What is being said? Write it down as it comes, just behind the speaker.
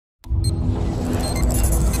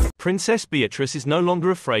Princess Beatrice is no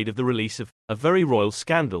longer afraid of the release of A Very Royal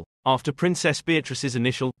Scandal. After Princess Beatrice's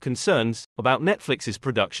initial concerns about Netflix's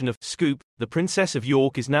production of Scoop, the Princess of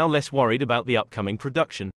York is now less worried about the upcoming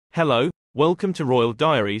production. Hello, welcome to Royal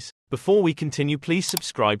Diaries. Before we continue, please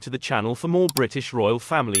subscribe to the channel for more British royal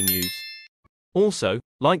family news. Also,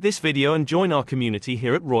 like this video and join our community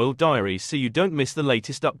here at Royal Diaries so you don't miss the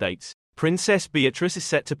latest updates. Princess Beatrice is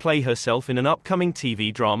set to play herself in an upcoming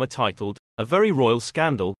TV drama titled A Very Royal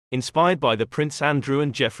Scandal, inspired by the Prince Andrew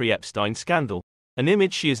and Jeffrey Epstein scandal. An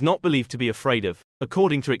image she is not believed to be afraid of,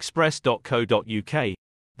 according to express.co.uk. The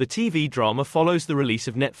TV drama follows the release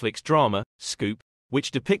of Netflix drama, Scoop,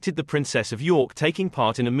 which depicted the Princess of York taking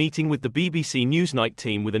part in a meeting with the BBC Newsnight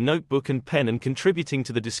team with a notebook and pen and contributing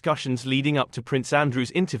to the discussions leading up to Prince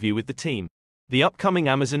Andrew's interview with the team. The upcoming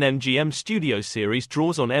Amazon MGM Studios series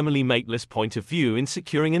draws on Emily Maitlis' point of view in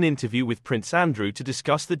securing an interview with Prince Andrew to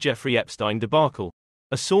discuss the Jeffrey Epstein debacle.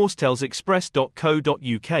 A source tells express.co.uk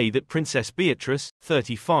that Princess Beatrice,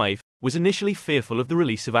 35, was initially fearful of the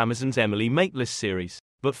release of Amazon's Emily Maitlis series,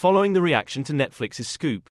 but following the reaction to Netflix's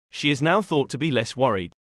Scoop, she is now thought to be less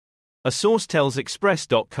worried. A source tells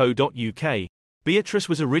express.co.uk, Beatrice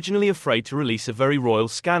was originally afraid to release A Very Royal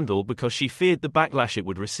Scandal because she feared the backlash it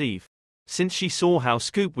would receive. Since she saw how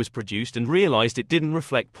Scoop was produced and realized it didn't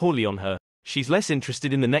reflect poorly on her, she's less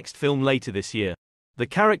interested in the next film later this year. The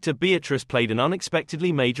character Beatrice played an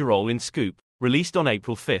unexpectedly major role in Scoop, released on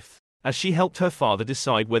April 5, as she helped her father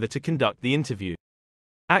decide whether to conduct the interview.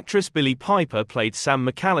 Actress Billie Piper played Sam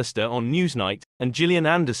McAllister on Newsnight, and Gillian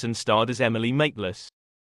Anderson starred as Emily Maitlis.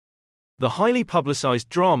 The highly publicized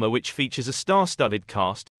drama, which features a star-studded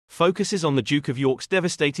cast, focuses on the Duke of York's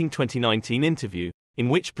devastating 2019 interview, in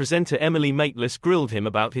which presenter Emily Maitlis grilled him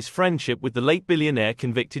about his friendship with the late billionaire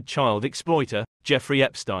convicted child exploiter, Jeffrey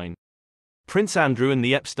Epstein. Prince Andrew and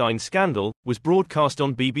the Epstein Scandal was broadcast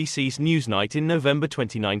on BBC's Newsnight in November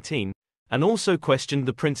 2019, and also questioned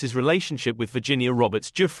the prince's relationship with Virginia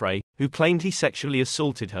Roberts-Giuffre, who claimed he sexually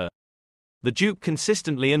assaulted her. The Duke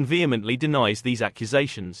consistently and vehemently denies these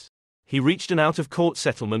accusations. He reached an out-of-court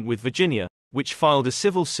settlement with Virginia, which filed a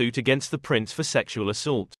civil suit against the prince for sexual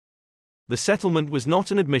assault. The settlement was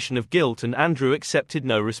not an admission of guilt and Andrew accepted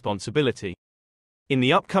no responsibility. In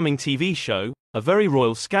the upcoming TV show, A Very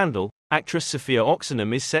Royal Scandal, actress Sophia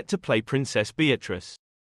Oxenham is set to play Princess Beatrice.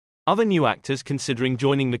 Other new actors considering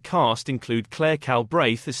joining the cast include Claire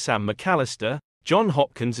Calbraith as Sam McAllister, John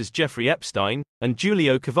Hopkins as Jeffrey Epstein, and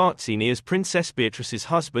Giulio Cavazzini as Princess Beatrice's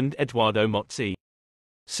husband Edoardo Mozzi.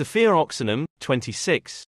 Sophia Oxenham,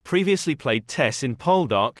 26, previously played Tess in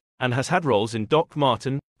Poldark, and has had roles in Doc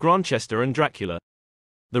Martin, Grantchester and Dracula.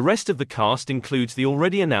 The rest of the cast includes the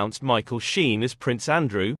already announced Michael Sheen as Prince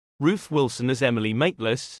Andrew, Ruth Wilson as Emily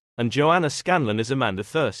Maitlis, and Joanna Scanlon as Amanda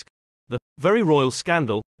Thirsk. The Very Royal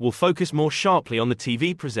Scandal will focus more sharply on the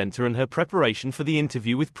TV presenter and her preparation for the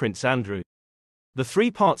interview with Prince Andrew. The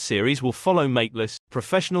three-part series will follow Maitlis'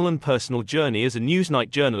 professional and personal journey as a Newsnight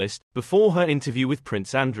journalist before her interview with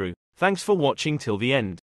Prince Andrew. Thanks for watching till the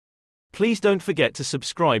end. Please don't forget to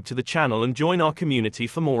subscribe to the channel and join our community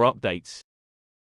for more updates.